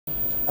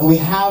And we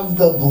have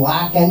the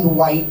black and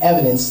white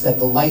evidence that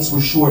the lights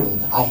were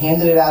shortened. I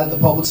handed it out at the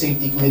Public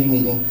Safety Committee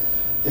meeting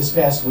this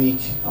past week.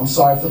 I'm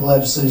sorry for the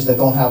legislators that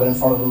don't have it in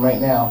front of them right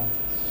now.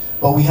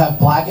 But we have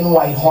black and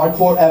white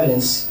hardcore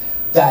evidence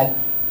that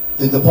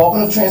the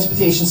Department of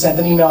Transportation sent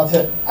an email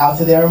out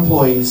to their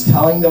employees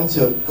telling them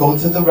to go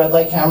to the red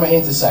light camera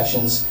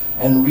intersections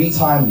and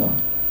retime them.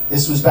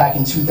 This was back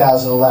in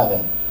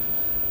 2011.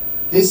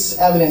 This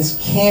evidence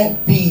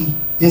can't be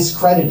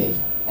discredited,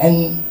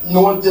 and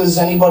nor does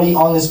anybody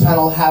on this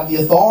panel have the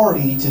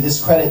authority to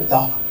discredit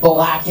the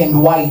black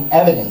and white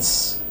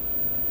evidence.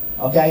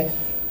 Okay?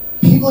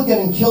 People are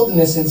getting killed in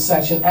this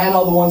intersection and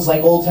other ones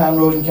like Old Town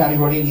Road and County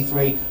Road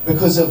 83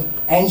 because of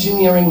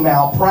engineering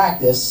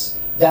malpractice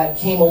that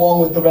came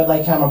along with the red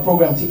light camera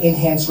program to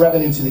enhance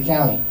revenue to the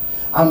county.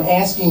 I'm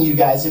asking you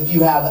guys, if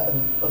you have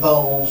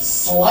the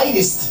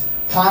slightest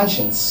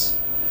conscience,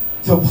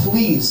 to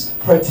please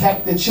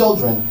protect the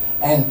children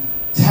and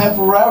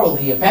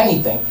temporarily, if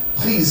anything,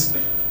 please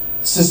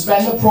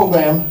suspend the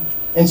program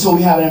until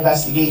we have an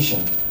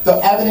investigation. The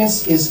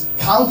evidence is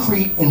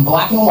concrete in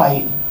black and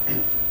white,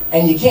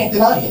 and you can't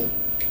deny it.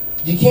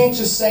 You can't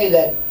just say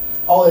that,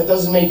 oh, it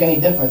doesn't make any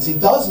difference.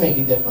 It does make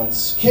a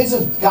difference. Kids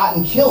have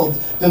gotten killed.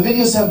 The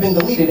videos have been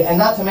deleted, and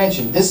not to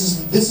mention, this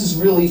is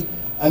really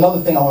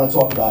another thing I want to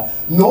talk about.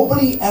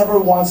 Nobody ever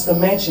wants to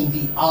mention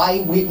the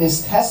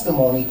eyewitness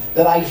testimony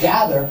that I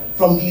gather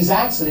from these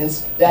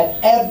accidents that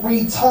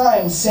every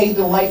time say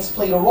the lights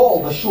played a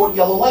role, the short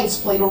yellow lights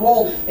played a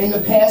role in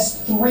the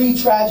past 3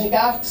 tragic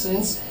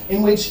accidents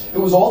in which it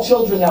was all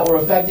children that were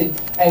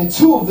affected, and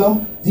 2 of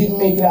them didn't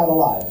make it out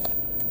alive.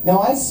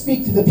 Now I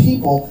speak to the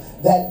people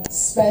that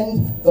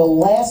spend the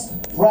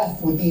last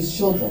breath with these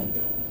children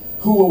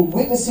who were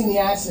witnessing the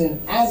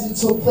accident as it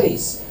took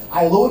place.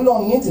 I loaded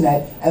on the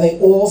internet, and they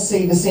all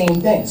say the same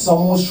thing.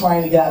 Someone was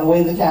trying to get out of the way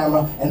of the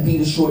camera and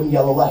beat a short and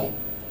yellow light.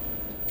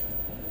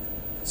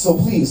 So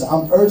please,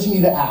 I'm urging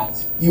you to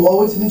act. You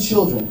owe it to the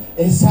children.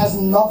 It has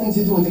nothing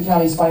to do with the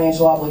county's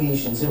financial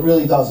obligations. It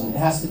really doesn't. It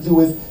has to do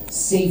with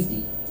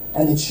safety.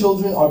 And the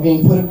children are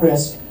being put at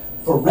risk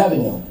for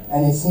revenue.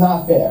 And it's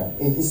not fair.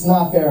 It's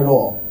not fair at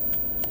all.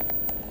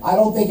 I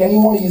don't think any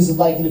one of you would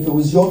like it if it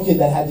was your kid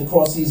that had to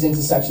cross these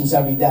intersections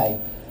every day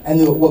and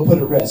they were put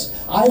at risk.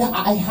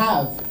 I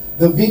have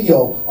the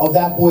video of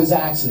that boy's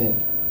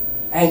accident,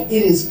 and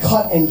it is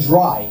cut and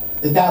dry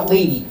that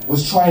lady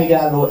was trying to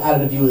get out of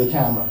the view of the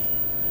camera.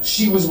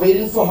 She was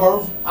waiting for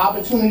her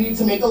opportunity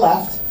to make a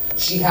left.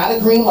 She had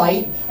a green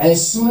light, and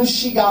as soon as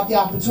she got the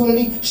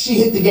opportunity, she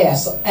hit the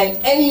gas. And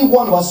any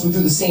one of us would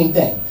do the same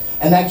thing.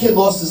 And that kid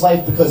lost his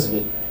life because of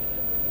it.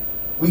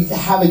 We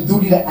have a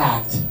duty to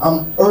act.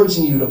 I'm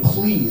urging you to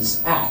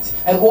please act.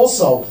 And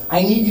also,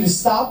 I need you to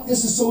stop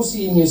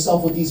disassociating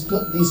yourself with these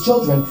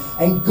children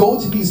and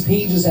go to these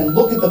pages and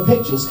look at the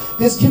pictures.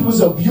 This kid was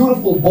a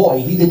beautiful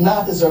boy. He did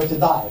not deserve to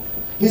die.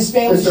 His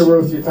family... Mr.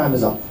 Ruth, your time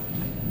is up.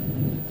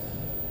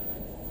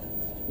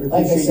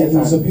 Like I said, he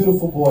was a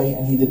beautiful boy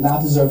and he did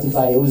not deserve to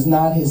die. It was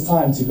not his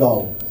time to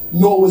go.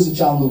 Nor was it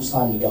John Luke's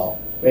time to go.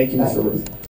 Thank you, Mr. Ruth.